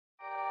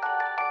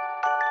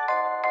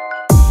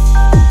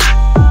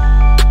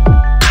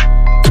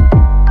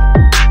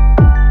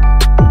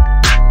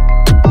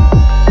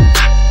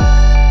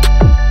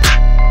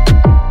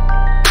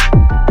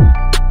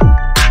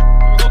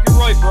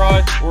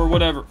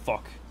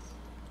Fuck.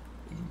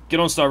 Get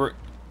on starboard.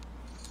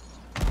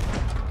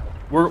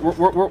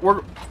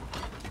 We're...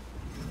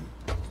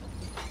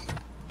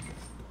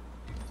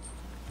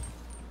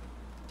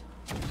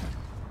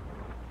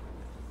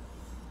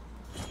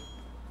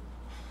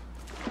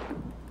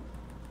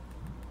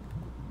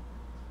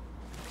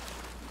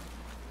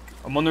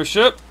 I'm on their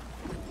ship.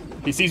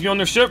 He sees me on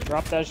their ship.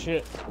 Drop that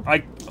shit.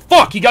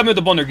 Fuck! He got me with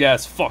the blunder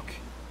gas. Fuck.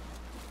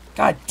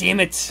 God damn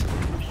it.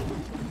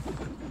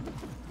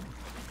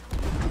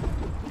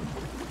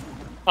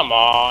 Come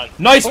on.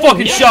 Nice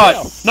fucking shot.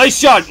 Nice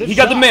shot. Good He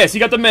got the shot. miss. He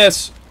got the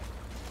miss.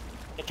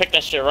 He picked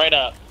that shit right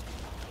up.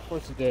 Of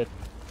course he did.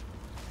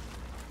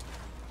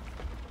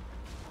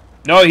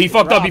 No, he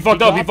fucked up. He Dropped.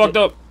 fucked up. He fucked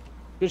up.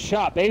 Good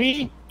shot,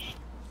 baby.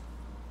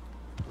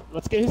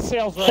 Let's get his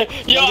sails right.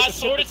 Yo, I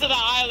sorted to the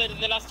island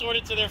and then I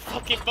sorted to their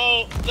fucking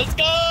boat. Let's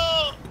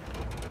go!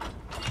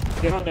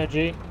 Get on there,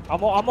 G.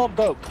 I'm on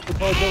boat.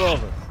 We're going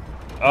over.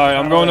 Alright,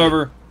 I'm going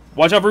over.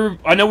 Watch out for...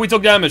 I know we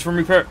took damage from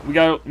repair. We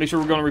gotta make sure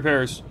we're going to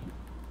repairs.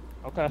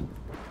 Okay.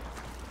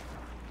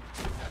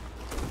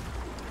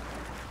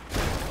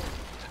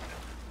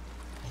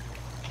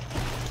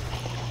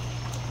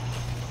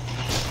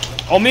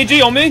 On me,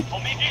 G, on me.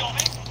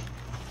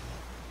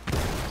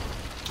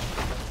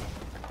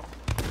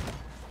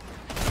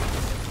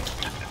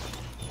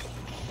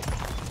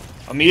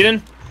 I'm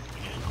eating.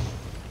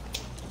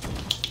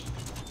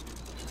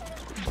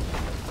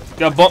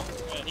 Got bump.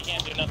 Yeah, he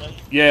can't do nothing.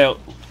 Yeah,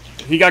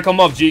 he gotta come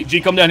up, G.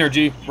 G, come down here,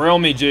 G. Right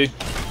on me, G.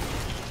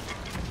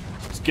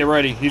 Let's get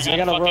ready. He's. I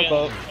got a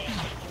rowboat.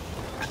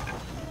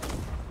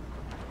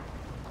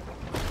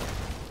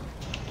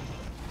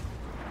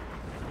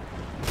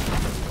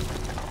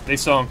 They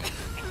sunk.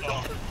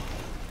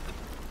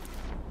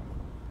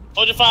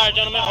 Hold your fire,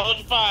 gentlemen. Hold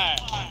your fire.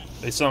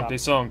 They sunk. They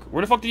sunk.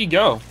 Where the fuck did he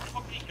go?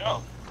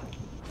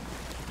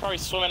 Probably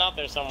swimming out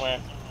there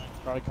somewhere.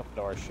 Probably coming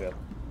to our ship.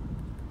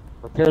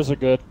 Repairs are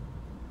good.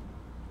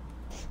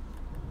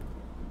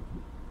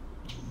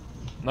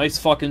 Nice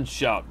fucking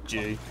shot,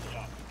 G.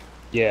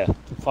 Yeah,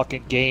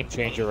 fucking game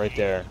changer right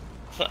there.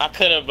 I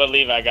couldn't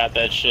believe I got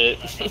that shit.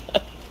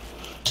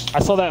 I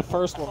saw that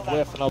first one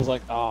whiff and I was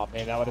like, oh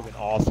man, that would have been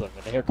awesome.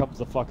 And here comes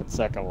the fucking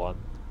second one.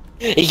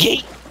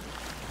 Yeet.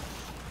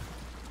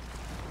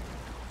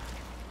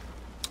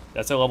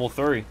 That's at level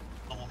 3.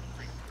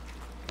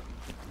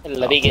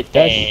 Let me get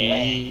That that.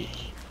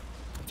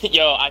 shit.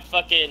 Yo, I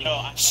fucking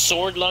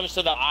sword lunged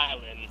to the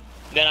island.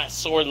 Then I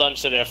sword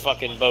lunged to their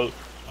fucking boat.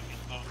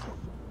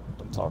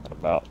 I'm talking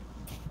about.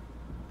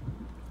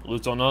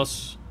 Loot's on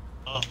us.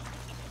 We're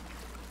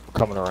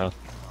coming around.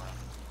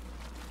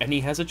 And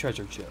he has a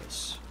treasure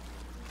chest.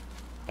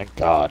 Thank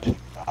God.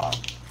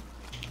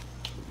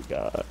 We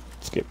got.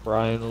 Let's get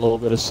Brian a little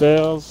bit of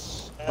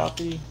sales.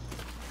 Copy.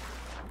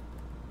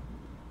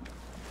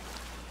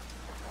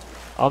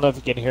 I don't know if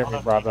you can hear me,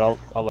 Brian, but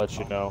I'll let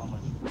you know.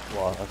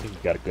 Well, I think you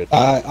got a good.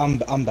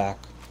 I'm back.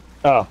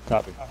 Oh,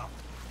 copy.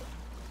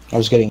 I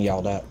was getting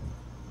yelled at.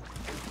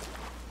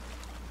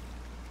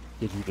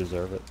 Did you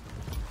deserve it?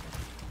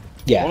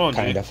 Yeah, Hold on,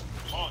 kind G.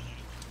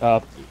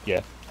 of.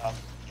 Yeah.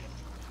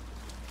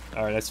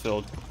 Alright, that's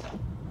filled.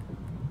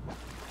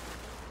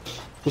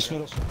 This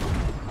middle.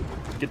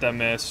 Get that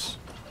mess.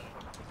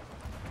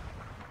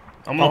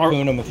 I'm gonna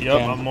Harpoon him if you Yep,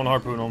 can. I'm gonna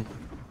harpoon him.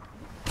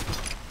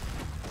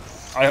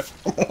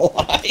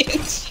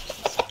 Alliance.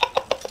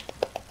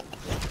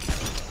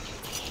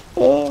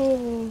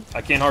 Oh.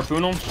 I can't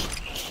harpoon him.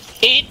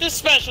 Eat the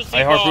specialty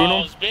I harpoon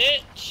balls, him?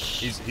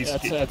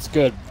 bitch! That's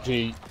good,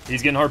 G.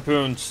 He's getting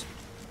harpoons.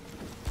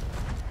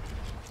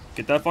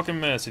 Get that fucking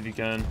mess if you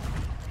can.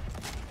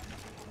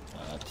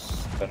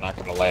 They're not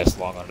gonna last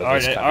long under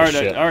Alright, this kind alright, of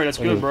shit. alright, that's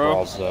Look at good, the bro.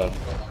 balls,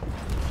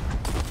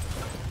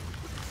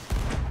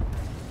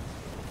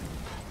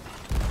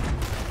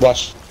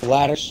 Watch the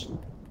ladders.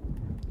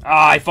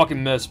 Ah, I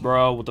fucking missed,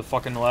 bro, with the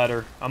fucking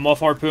ladder. I'm off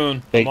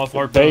harpoon. I'm off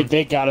harpoon.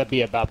 They gotta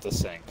be about to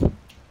sink.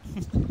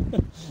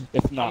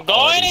 If not, I'm going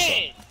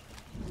already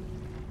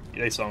in!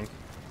 They sunk.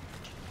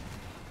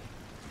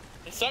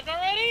 They suck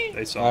already?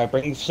 They sunk.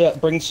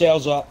 Alright, bring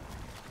sails up.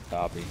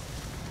 Copy.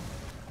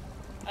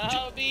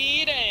 I'll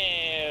be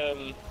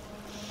damned.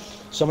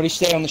 Somebody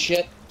stay on the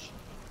ship.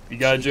 You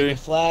got it, G? The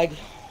flag.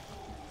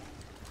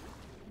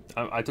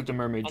 I took the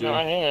mermaid, I'm G.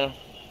 right here.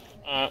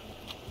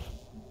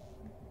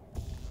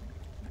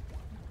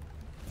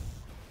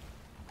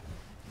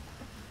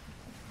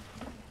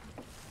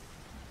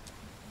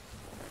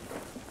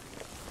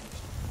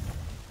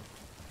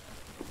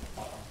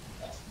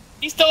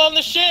 He's still on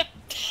the ship!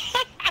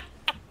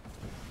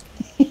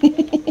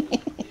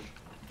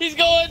 He's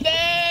going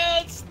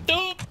down,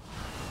 stupid!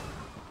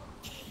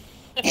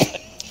 I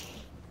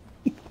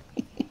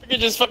can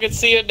just fucking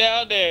see him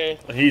down there.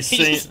 He's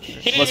saying, He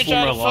didn't let's even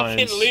try form to an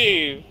alliance. fucking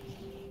leave.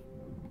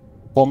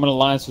 Form an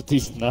alliance with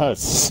these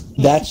nuts.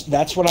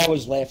 That's when I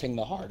was laughing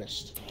the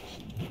hardest.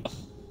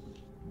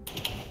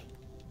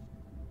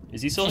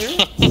 Is he still here?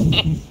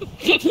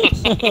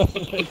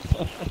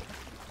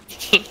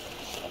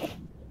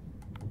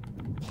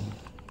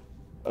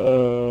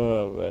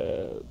 Oh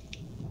man.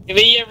 Give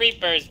me your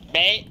reapers,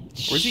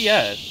 bitch. Where's he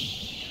at?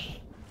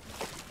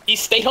 He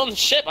stayed on the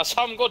ship. I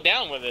saw him go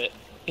down with it.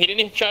 He didn't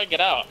even try to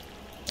get out.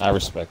 I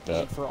respect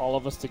that. For all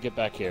of us to get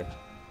back here.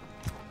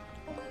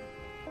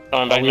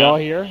 Going back Are we now. all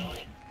here?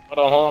 Hold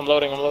on, I'm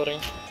loading.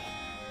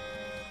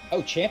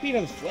 Oh, Champion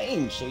of the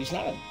Flames, so he's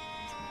not a,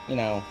 you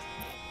know...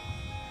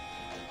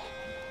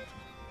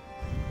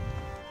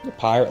 a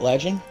pirate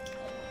legend.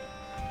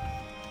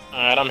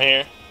 Alright, I'm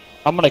here.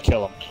 I'm gonna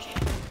kill him.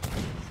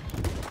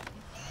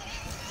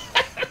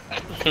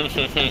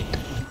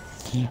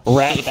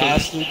 Rat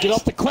bastard, get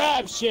off the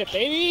crab ship,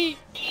 baby!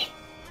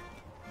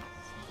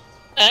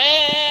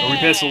 Are we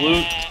past the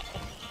loot?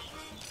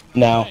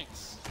 No.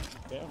 Thanks.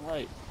 Damn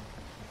right.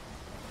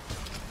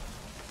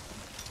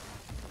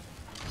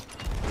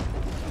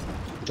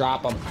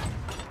 Drop him.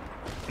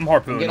 I'm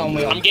harpooning. Get on him.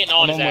 wheel. I'm getting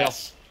on I'm his on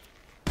ass.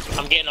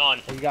 I'm getting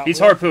on. You got He's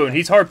one? harpoon.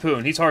 He's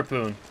harpoon. He's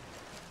harpoon.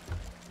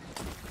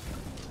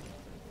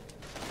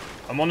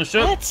 I'm on the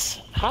ship.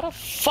 What? How the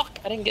fuck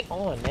I didn't get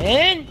on,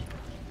 man?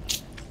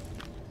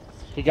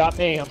 He got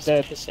me, I'm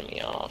dead. Pissing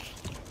me off.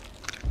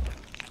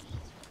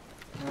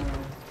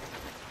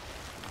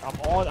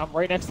 I'm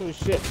right next to the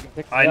ship. You can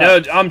pick me I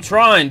up. know. I'm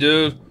trying,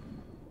 dude.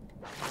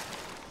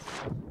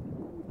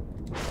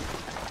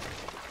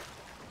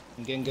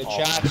 I'm getting good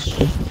shots.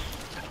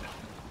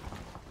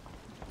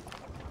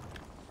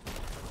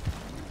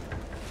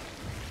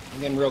 I'm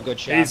getting real good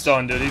shots. He's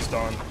done, dude. He's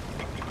done.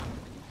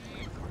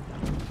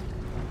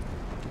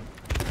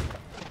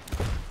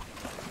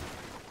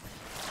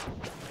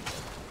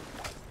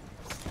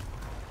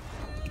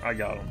 I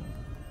got him.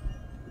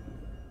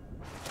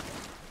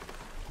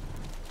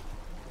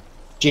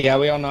 Gee, are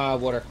we on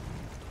water?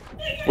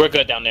 We're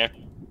good down there.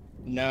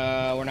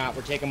 No, we're not.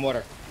 We're taking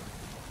water.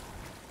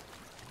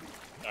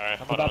 Alright,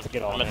 I'm hold about on. to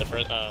get on I'm at the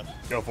it.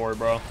 first. Go for it,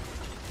 bro.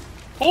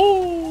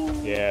 Ooh!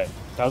 Yeah,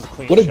 that was a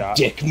clean What a shot.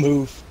 dick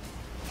move.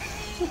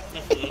 Come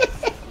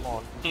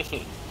on. Oh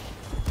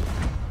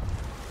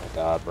my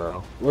god,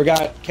 bro. We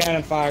got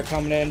cannon fire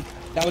coming in.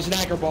 That was an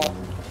anchor ball.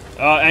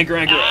 Anchor.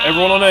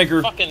 Everyone on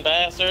anchor. Fucking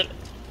bastard.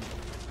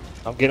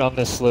 I'm getting on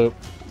this sloop.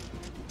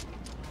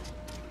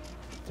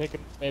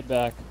 Taking me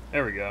back.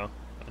 There we go.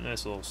 A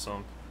nice little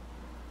sump.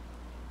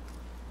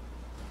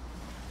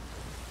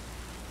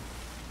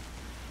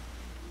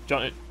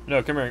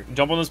 No, come here.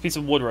 Jump on this piece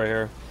of wood right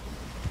here.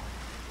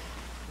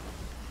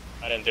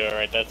 I didn't do it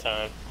right that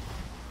time.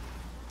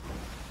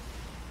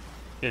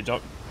 Yeah,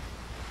 jump.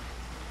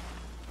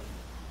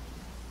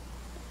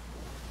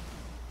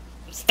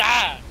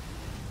 Stop!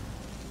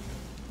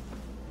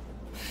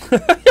 Bro,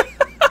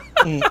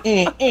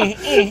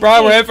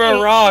 we're heading for a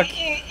rock.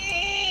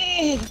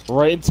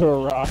 Right into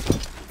a rock.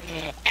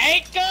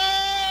 Anchor!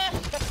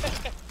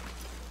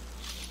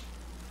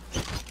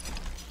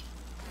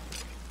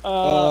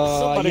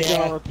 Somebody get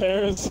yeah. on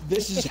repairs.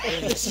 This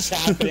is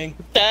happening.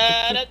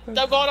 I'm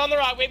going on the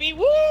rock, baby.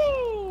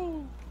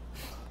 Woo!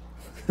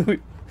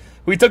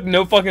 We took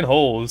no fucking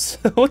holes.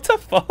 What the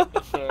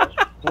fuck?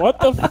 What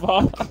the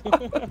fuck?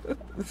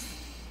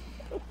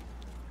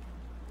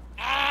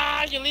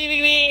 Ah, you're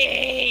leaving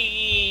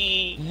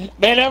me!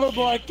 Man,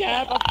 overboard,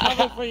 Cap. I'm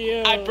coming for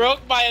you. I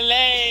broke my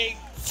legs.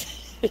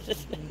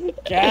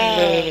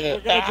 Cap, we're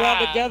gonna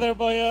drown together,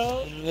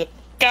 boyo.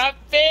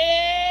 Copy!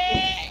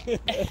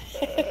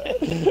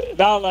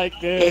 Not like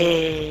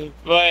this.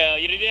 Boy,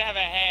 you didn't have a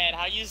head.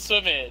 How you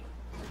swimming?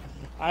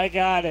 I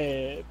got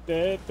it.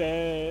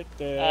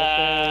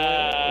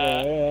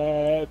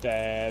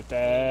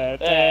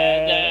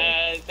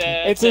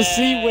 It's a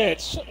sea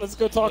witch. Let's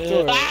go talk to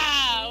her.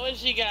 Ah, what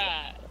she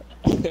got?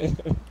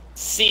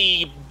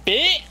 Sea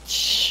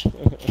bitch.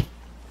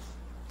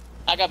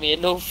 I got me a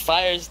no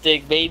fire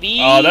stick, baby.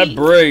 Oh, that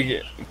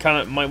brig kind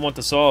of might want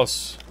the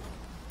sauce.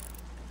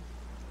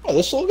 Oh,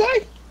 this little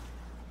guy?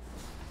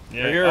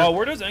 Yeah. Right here. Oh,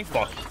 where does Ink?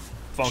 Fuck.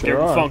 Funk,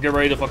 get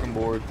ready to fucking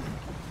board.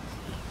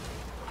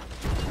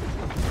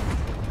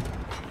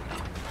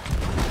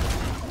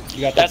 You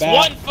got the That's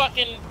back. one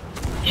fucking.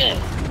 Yeah.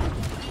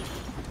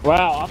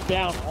 Wow, I'm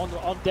down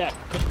on deck.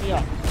 Pick me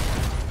up.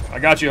 I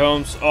got you,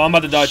 Holmes. Oh, I'm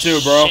about to die too,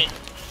 bro. Shit.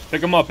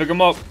 Pick him up, pick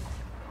him up.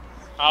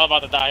 I was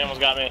about to die. He almost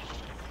got me.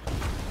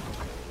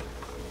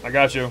 I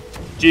got you.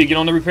 G, get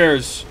on the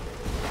repairs.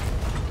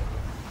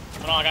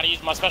 Hold on, I gotta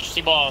use my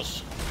specialty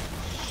balls.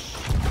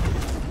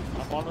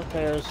 I'm on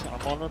repairs.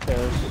 I'm on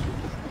repairs.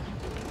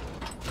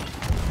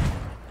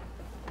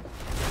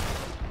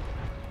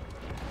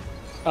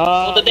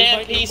 Hold the we damn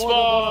might need piece more than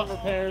one ball. on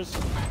repairs.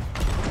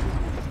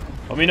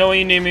 Let me know when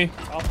you need me.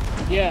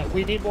 Yeah,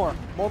 we need more.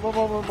 More.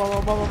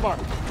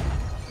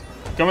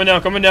 Coming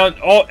down.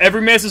 Oh,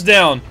 every mast is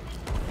down.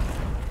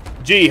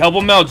 G, help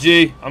him out,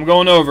 G. I'm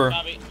going over.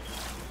 Copy.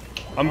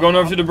 I'm going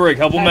over to the brig.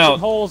 Help him Patching out.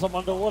 holes. I'm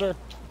underwater.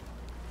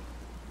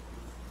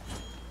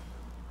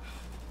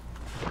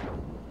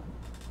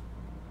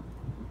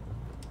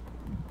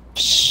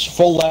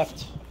 Full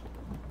left.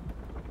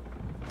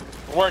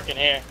 We're working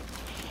here.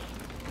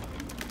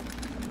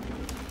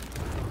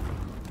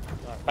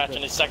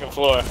 Patching the second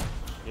floor.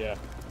 Yeah.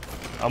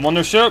 I'm on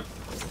their ship.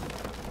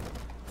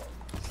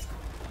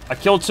 I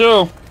killed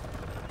two.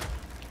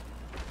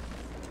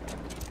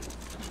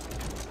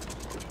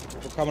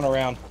 We're coming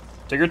around.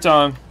 Take your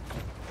time.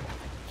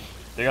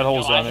 They got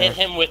holes I down there. hit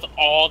him with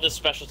all the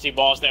specialty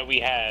balls that we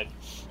had.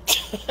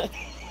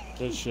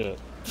 Good shit.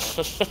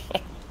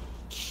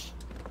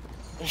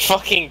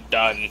 Fucking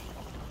done.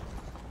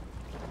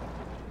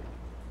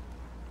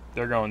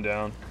 They're going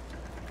down.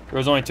 There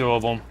was only 2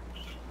 of them.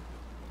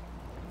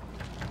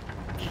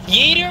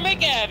 Yeeter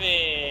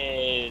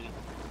McGavin!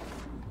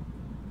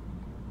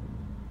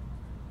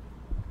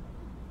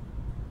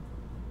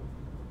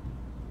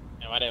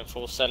 No, I didn't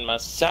full send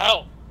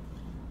myself.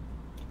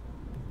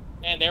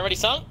 And they already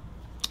sunk?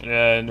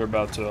 Yeah, and they're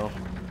about to.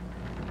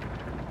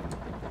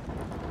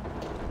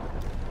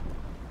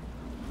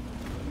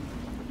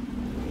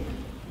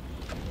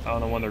 I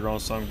don't know when they're going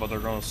to sink, but they're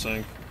going to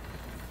sink.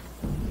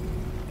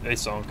 They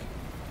sunk.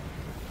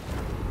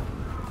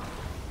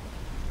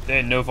 They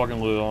had no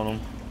fucking loot on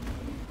them.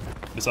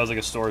 Besides like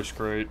a storage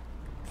crate.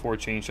 4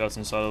 chain shots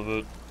inside of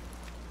it.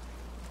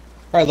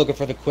 Probably looking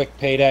for the quick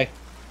payday.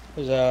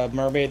 There's a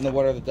mermaid in the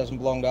water that doesn't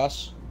belong to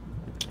us.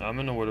 I'm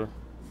in the water.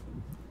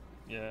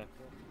 Yeah.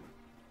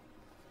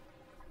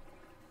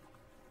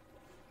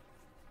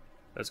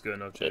 That's good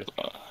enough, Jay.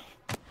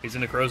 He's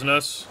in the crow's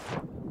nest.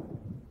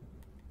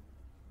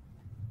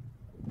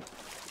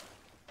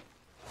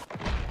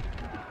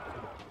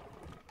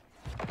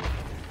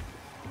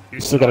 You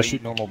still gotta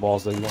shoot normal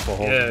balls though, you won't go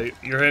hole. Yeah,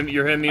 you're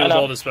hitting me with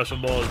all the special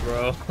balls,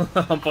 bro.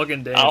 I'm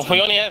fucking dancing. Oh,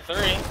 we only had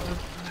 3.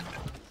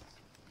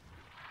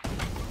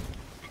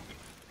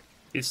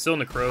 He's still in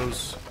the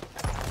crows.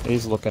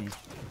 He's looking.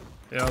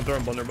 Yeah, I'm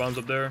throwing blunder bombs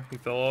up there. He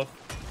fell off.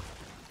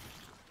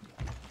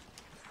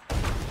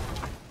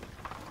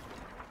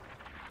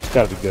 It's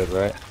gotta be good,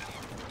 right?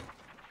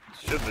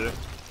 Should be.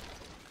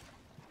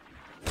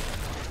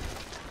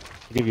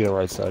 I'll give you the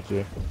right side,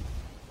 G.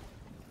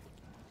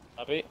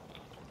 Copy.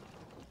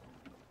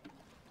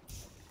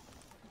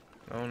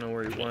 I don't know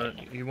where he went.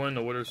 He went in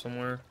the water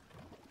somewhere.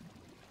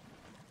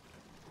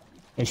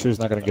 Make sure he's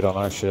not gonna get on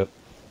our ship.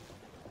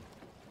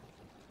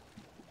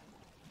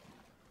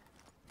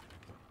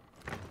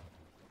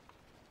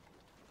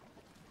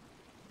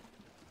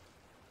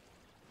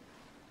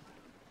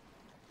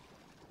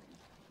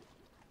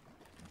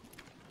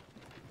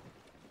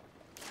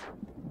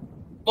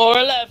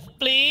 More left,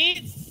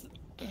 please.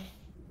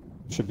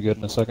 Should be good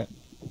in a second.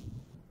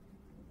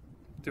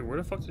 Dude, where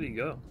the fuck did he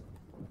go?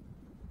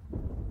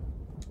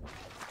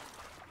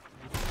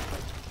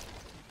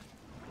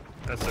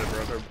 That's it,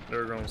 bro.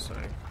 They're going to sink.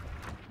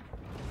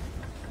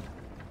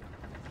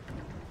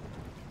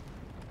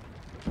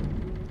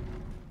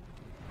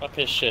 Fuck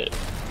his shit.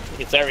 He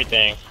gets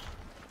everything.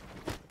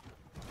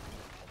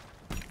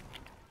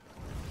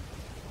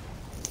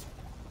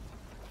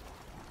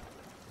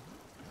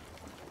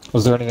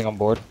 Was there anything on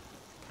board?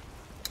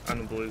 I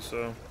don't believe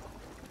so.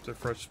 It's a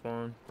fresh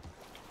spawn.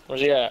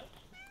 Where's he at?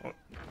 Oh,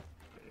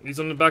 he's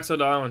on the backside of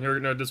the island. Here,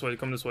 no, this way.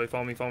 Come this way.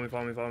 Follow me, follow me,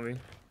 follow me, follow me.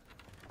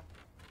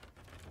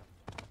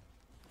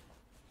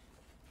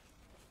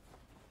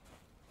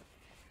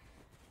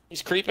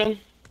 He's creeping?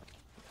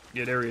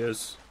 Yeah, there he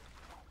is.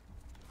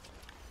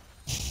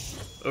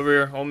 Over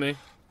here, on me.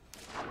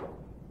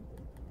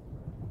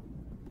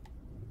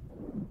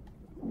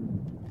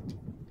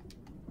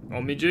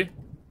 On me, G?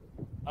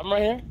 I'm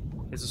right here.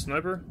 He's a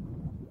sniper?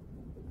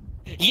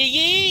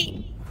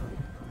 Yee!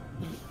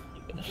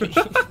 Did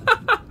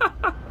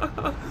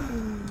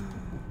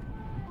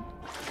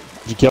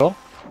you kill him?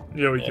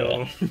 Yeah, we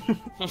killed him.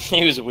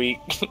 He was weak.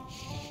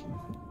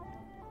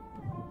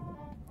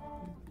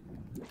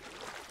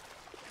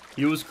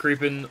 He was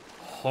creeping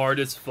hard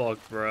as fuck,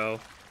 bro.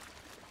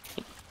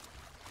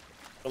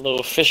 A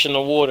little fish in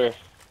the water.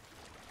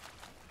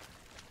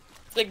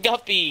 The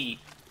guppy!